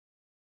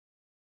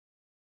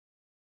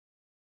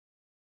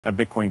A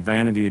Bitcoin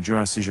vanity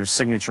address is your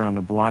signature on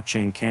the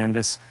blockchain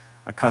canvas,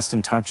 a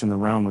custom touch in the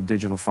realm of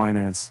digital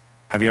finance.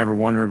 Have you ever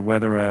wondered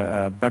whether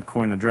a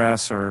Bitcoin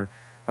address or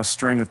a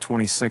string of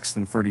 26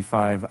 and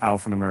 35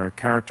 alphanumeric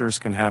characters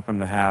can happen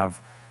to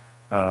have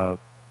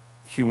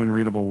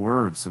human-readable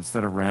words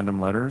instead of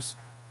random letters?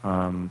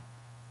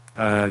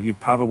 You've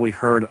probably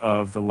heard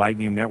of the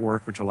Lightning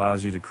Network, which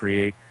allows you to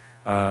create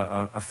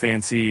a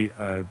fancy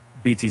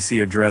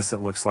BTC address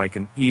that looks like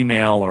an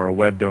email or a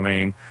web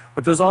domain.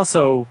 But there's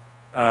also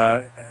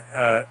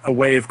a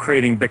way of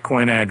creating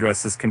Bitcoin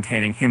addresses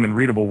containing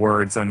human-readable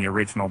words on the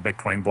original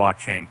Bitcoin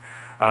blockchain.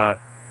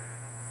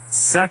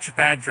 Such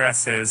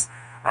addresses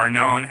are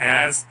known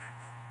as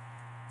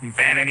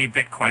vanity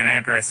Bitcoin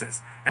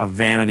addresses. A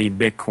vanity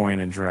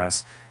Bitcoin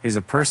address is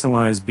a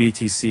personalized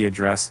BTC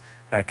address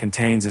that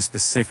contains a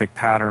specific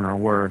pattern or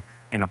word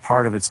in a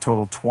part of its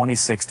total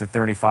 26 to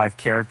 35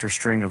 character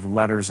string of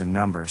letters and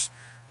numbers.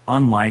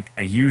 Unlike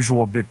a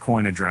usual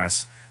Bitcoin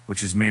address,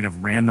 which is made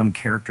of random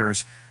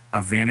characters,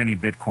 a vanity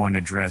Bitcoin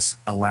address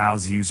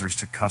allows users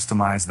to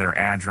customize their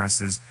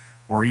addresses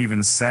or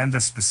even send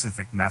a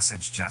specific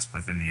message just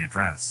within the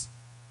address.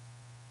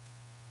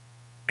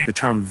 The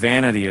term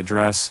vanity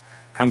address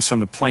comes from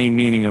the plain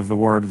meaning of the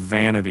word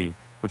vanity,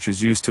 which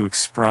is used to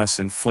express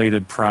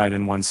inflated pride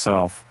in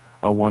oneself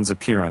or one's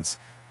appearance.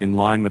 In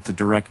line with the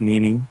direct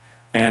meaning,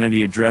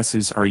 vanity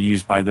addresses are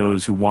used by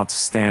those who want to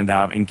stand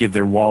out and give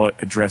their wallet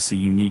address a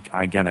unique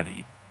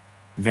identity.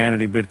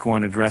 Vanity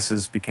Bitcoin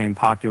addresses became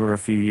popular a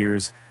few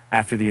years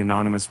after the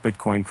anonymous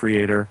Bitcoin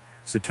creator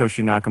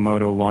Satoshi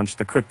Nakamoto launched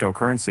the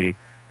cryptocurrency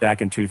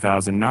back in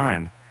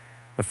 2009.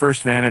 The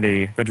first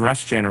vanity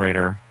address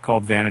generator,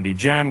 called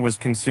VanityGen, was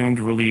consumed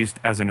released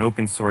as an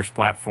open source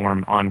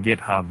platform on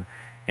GitHub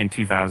in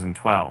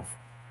 2012.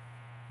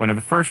 One of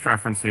the first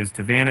references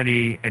to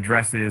vanity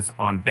addresses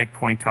on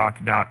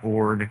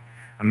bitcointalk.org,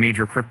 a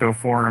major crypto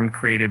forum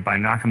created by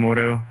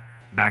Nakamoto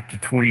back to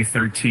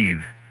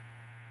 2013.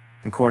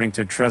 According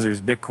to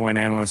Trezor's Bitcoin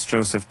analyst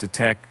Joseph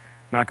Detek,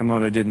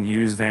 Nakamoto didn't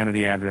use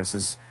vanity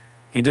addresses.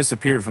 He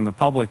disappeared from the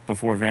public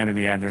before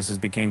vanity addresses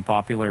became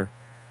popular.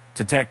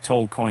 Detek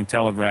told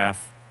Cointelegraph,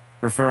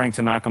 referring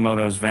to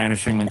Nakamoto's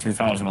vanishing in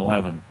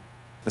 2011.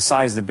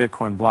 Besides the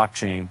Bitcoin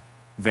blockchain,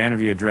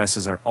 vanity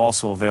addresses are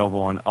also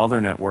available on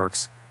other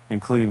networks,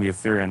 including the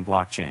Ethereum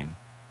blockchain.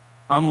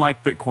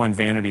 Unlike Bitcoin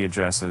vanity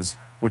addresses,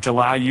 which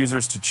allow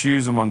users to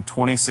choose among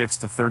 26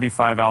 to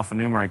 35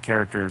 alphanumeric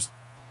characters,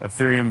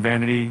 Ethereum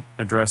vanity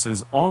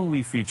addresses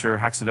only feature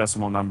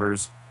hexadecimal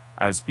numbers,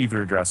 as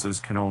Ether addresses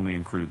can only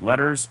include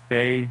letters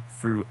A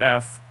through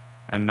F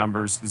and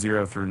numbers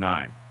 0 through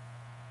 9.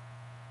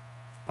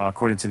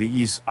 According to the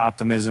East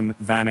Optimism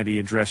vanity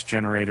address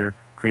generator,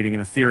 creating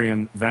an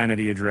Ethereum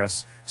vanity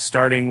address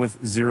starting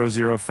with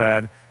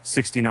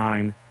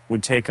 00FAD69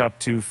 would take up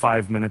to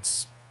 5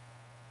 minutes.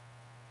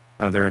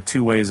 There are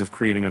two ways of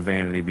creating a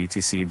vanity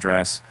BTC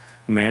address: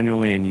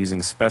 manually and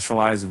using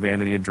specialized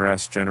vanity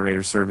address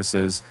generator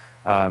services.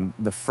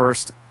 The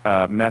first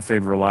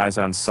method relies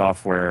on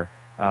software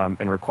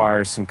and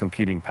requires some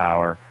computing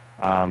power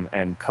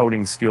and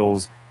coding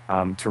skills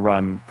to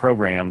run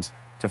programs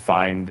to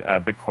find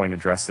Bitcoin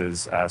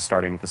addresses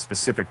starting with a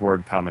specific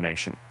word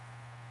combination.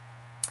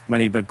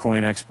 Many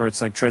Bitcoin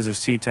experts like Trezor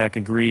CTech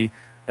agree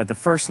that the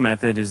first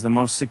method is the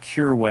most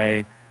secure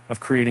way of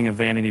creating a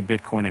vanity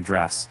Bitcoin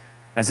address,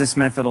 as this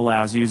method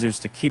allows users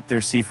to keep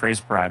their seed phrase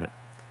private.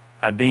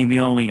 Being the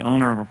only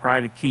owner of a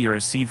private key or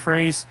a seed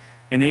phrase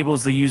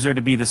enables the user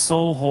to be the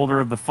sole holder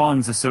of the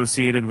funds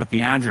associated with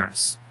the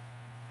address.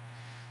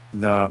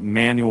 The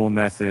manual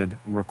method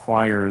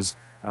requires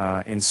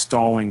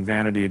installing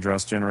vanity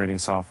address generating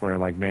software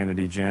like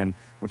VanityGen,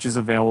 which is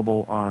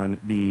available on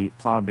the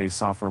cloud-based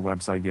software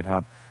website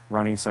GitHub.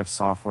 Running such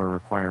software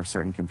requires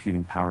certain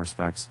computing power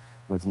specs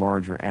with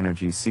larger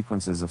energy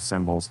sequences of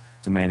symbols,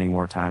 demanding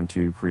more time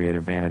to create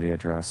a vanity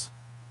address.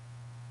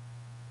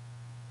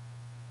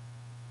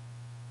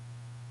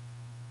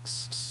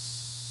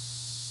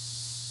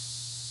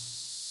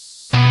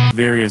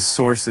 Various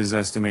sources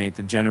estimate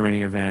that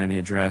generating a vanity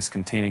address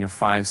containing a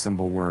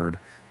 5-symbol word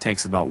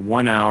takes about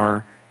 1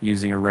 hour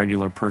using a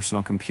regular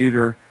personal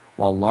computer,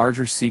 while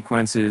larger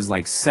sequences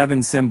like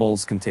 7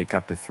 symbols can take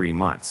up to 3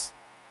 months.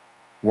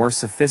 More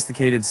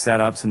sophisticated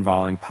setups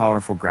involving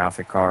powerful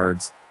graphic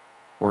cards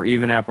or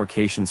even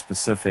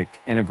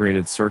application-specific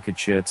integrated circuit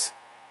chips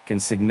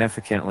can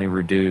significantly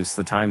reduce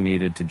the time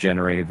needed to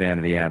generate a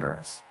vanity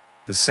address.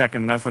 The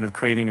second method of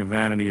creating a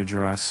vanity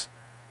address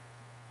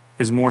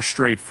is more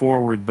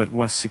straightforward but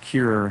less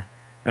secure,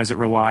 as it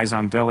relies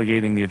on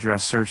delegating the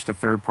address search to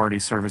third-party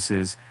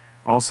services,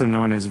 also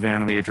known as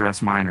vanity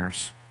address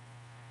miners.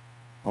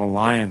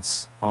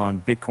 Reliance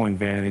on Bitcoin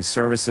vanity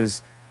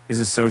services is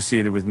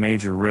associated with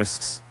major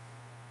risks,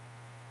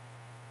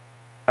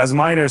 as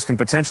miners can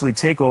potentially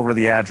take over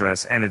the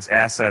address and its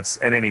assets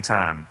at any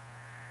time.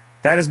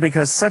 That is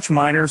because such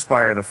miners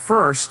are the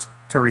first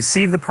to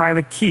receive the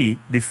private key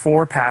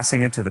before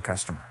passing it to the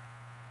customer.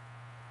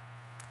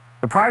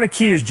 The private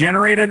key is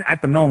generated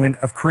at the moment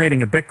of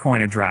creating a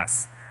Bitcoin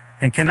address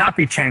and cannot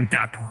be changed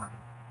afterward.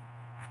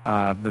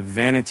 The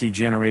vanity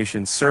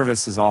generation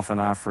service is often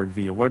offered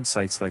via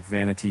websites like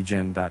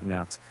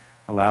vanitygen.net,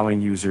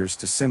 allowing users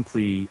to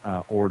simply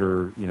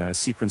order, a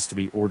sequence to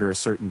be order a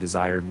certain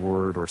desired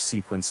word or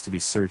sequence to be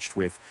searched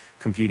with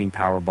computing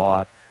power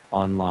bought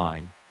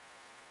online.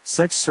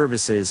 Such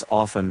services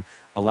often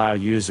allow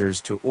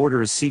users to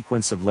order a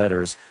sequence of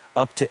letters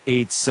up to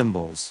 8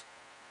 symbols.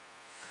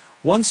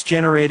 Once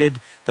generated,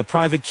 the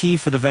private key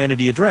for the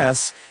vanity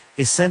address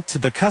is sent to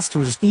the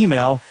customer's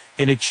email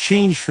in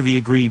exchange for the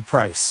agreed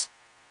price.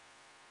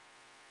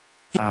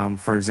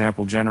 For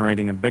example,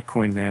 generating a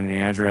Bitcoin vanity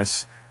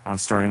address,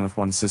 starting with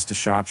one sister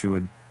shop,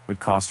 would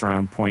cost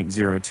around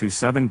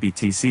 0.027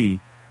 BTC,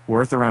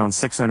 worth around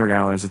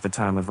 $600 at the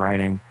time of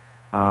writing.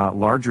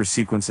 Larger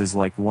sequences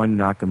like one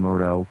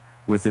Nakamoto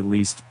with at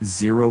least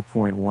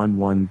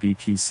 0.11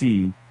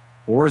 BTC,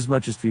 or as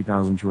much as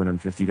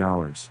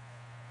 $3,250.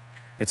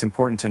 It's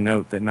important to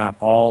note that not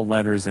all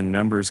letters and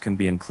numbers can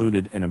be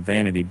included in a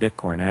vanity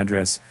Bitcoin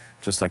address,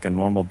 just like a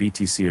normal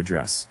BTC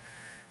address.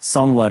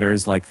 Some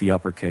letters, like the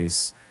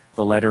uppercase,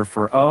 the letter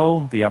for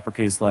O, the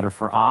uppercase letter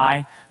for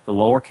I, the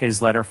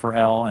lowercase letter for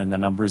L, and the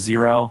number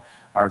 0,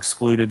 are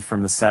excluded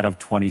from the set of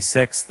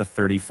 26 to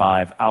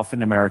 35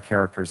 alphanumeric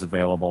characters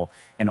available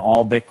in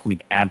all Bitcoin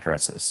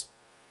addresses.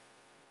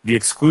 The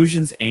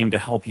exclusions aim to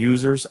help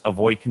users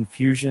avoid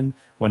confusion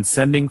when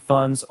sending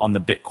funds on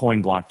the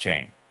Bitcoin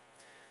blockchain.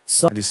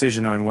 A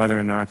decision on whether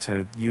or not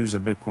to use a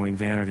Bitcoin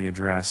vanity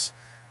address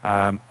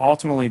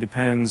ultimately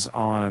depends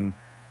on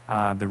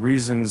the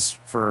reasons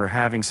for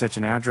having such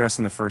an address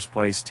in the first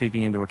place,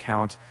 taking into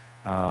account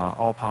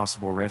all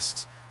possible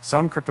risks.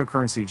 Some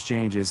cryptocurrency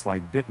exchanges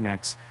like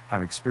BitNEX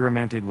have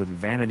experimented with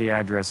vanity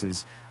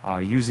addresses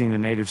using the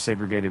native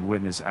segregated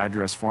witness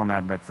address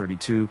format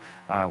Bet32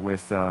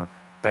 with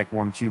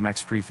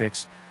BEC1QMEX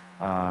prefix.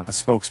 A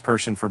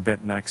spokesperson for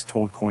BitNEX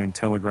told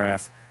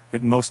Cointelegraph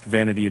that most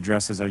vanity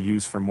addresses are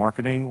used for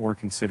marketing or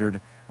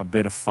considered a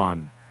bit of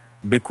fun.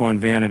 Bitcoin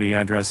vanity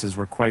addresses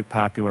were quite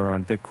popular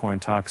on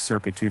Bitcoin Talk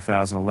circa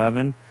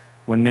 2011,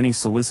 when many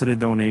solicited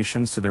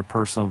donations to their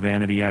personal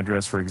vanity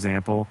address, for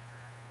example.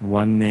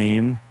 One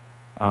name,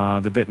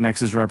 the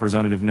BitNEX's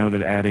representative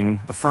noted, adding,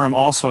 the firm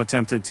also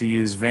attempted to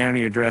use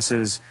vanity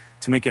addresses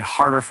to make it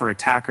harder for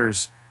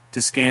attackers to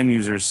scam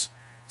users,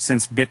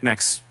 since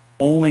BitNEX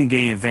only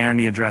gave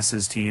vanity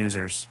addresses to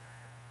users.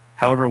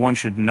 However, one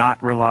should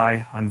not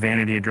rely on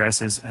vanity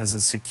addresses as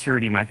a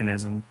security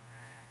mechanism,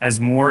 as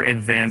more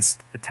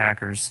advanced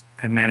attackers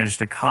could manage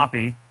to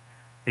copy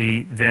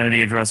the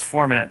vanity address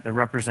format the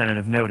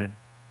representative noted.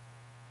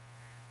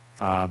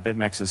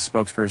 BitMEX's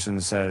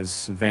spokesperson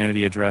says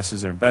vanity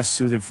addresses are best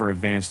suited for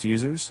advanced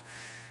users.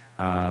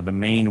 The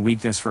main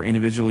weakness for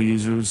individual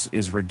users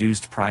is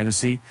reduced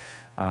privacy.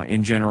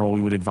 In general,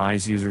 we would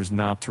advise users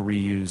not to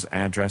reuse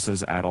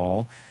addresses at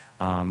all.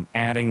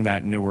 Adding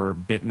that newer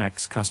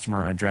BitNEX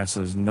customer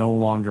addresses no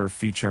longer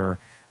feature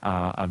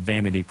a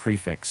vanity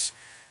prefix.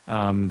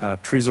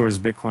 Trezor's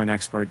Bitcoin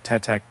expert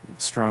Tetek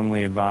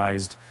strongly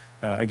advised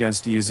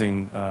against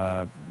using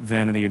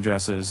vanity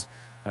addresses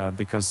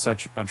because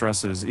such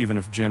addresses, even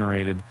if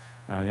generated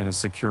in a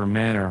secure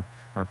manner,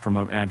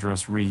 promote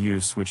address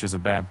reuse, which is a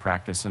bad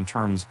practice in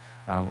terms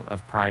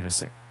of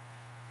privacy.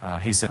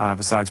 He said,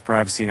 besides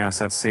privacy and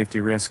asset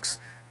safety risks,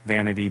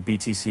 vanity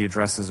BTC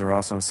addresses are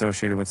also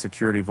associated with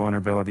security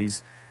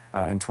vulnerabilities.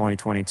 In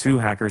 2022,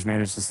 hackers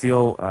managed to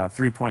steal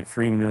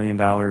 $3.3 million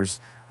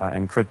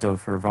in crypto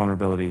for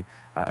vulnerability.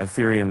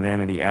 Ethereum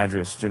vanity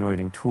address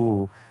generating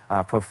tool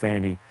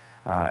Profanity.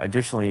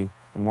 Additionally,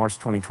 in March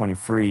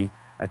 2023,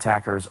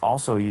 attackers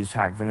also used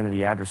hacked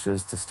vanity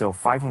addresses to steal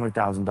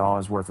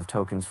 $500,000 worth of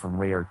tokens from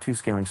Layer 2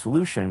 scaling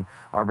solution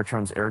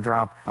Arbitron's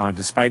airdrop.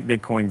 Despite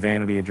Bitcoin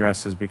vanity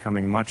addresses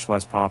becoming much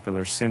less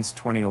popular since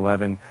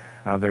 2011,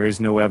 there is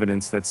no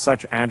evidence that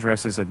such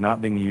addresses had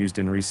not been used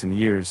in recent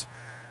years.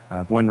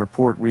 One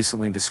report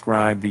recently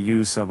described the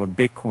use of a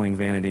Bitcoin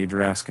vanity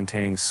address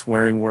containing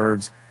swearing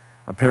words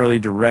apparently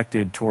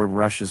directed toward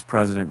Russia's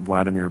President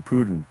Vladimir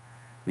Putin.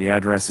 The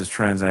address has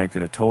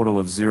transacted a total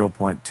of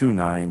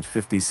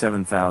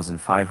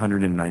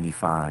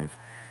 0.2957,595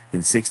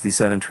 in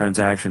 67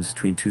 transactions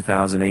between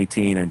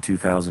 2018 and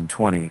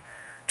 2020,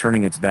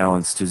 turning its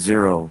balance to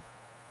zero.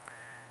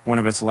 One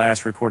of its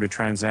last recorded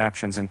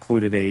transactions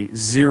included a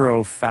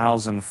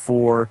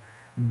 0,004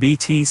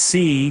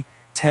 BTC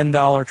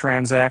 $10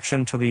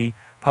 transaction to the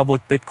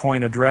public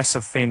Bitcoin address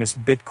of famous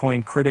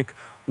Bitcoin critic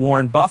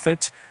Warren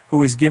Buffett, who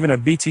was given a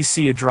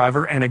BTC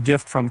driver and a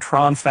gift from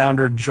Tron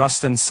founder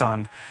Justin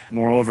Sun.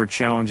 Moreover,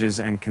 challenges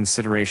and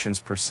considerations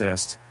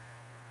persist.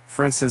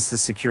 For instance, the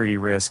security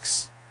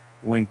risks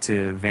linked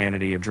to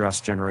vanity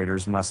address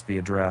generators must be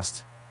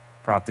addressed,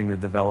 prompting the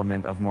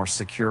development of more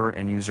secure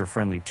and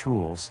user-friendly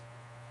tools.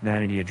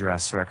 Vanity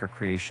address record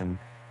creation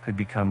could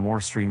become more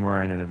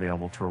streamlined and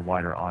available to a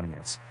wider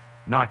audience,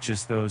 not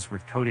just those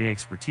with coding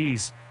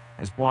expertise,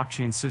 as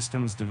blockchain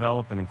systems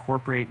develop and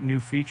incorporate new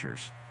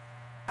features.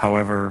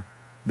 However,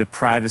 the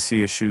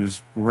privacy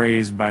issues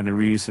raised by the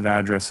reuse of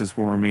addresses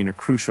will remain a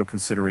crucial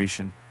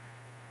consideration.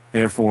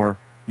 Therefore,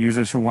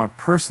 Users who want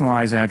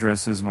personalized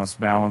addresses must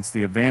balance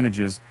the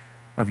advantages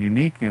of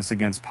uniqueness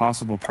against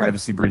possible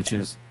privacy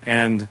breaches.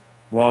 And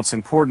while it's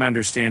important to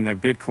understand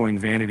that Bitcoin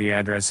vanity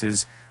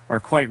addresses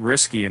are quite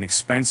risky and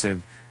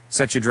expensive,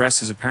 such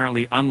addresses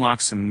apparently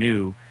unlock some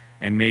new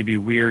and maybe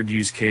weird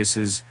use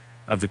cases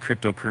of the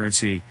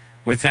cryptocurrency.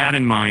 With that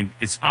in mind,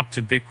 it's up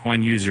to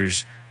Bitcoin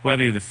users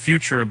whether the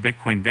future of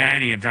Bitcoin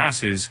vanity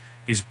addresses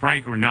is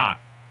bright or not.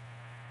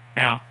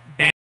 Now,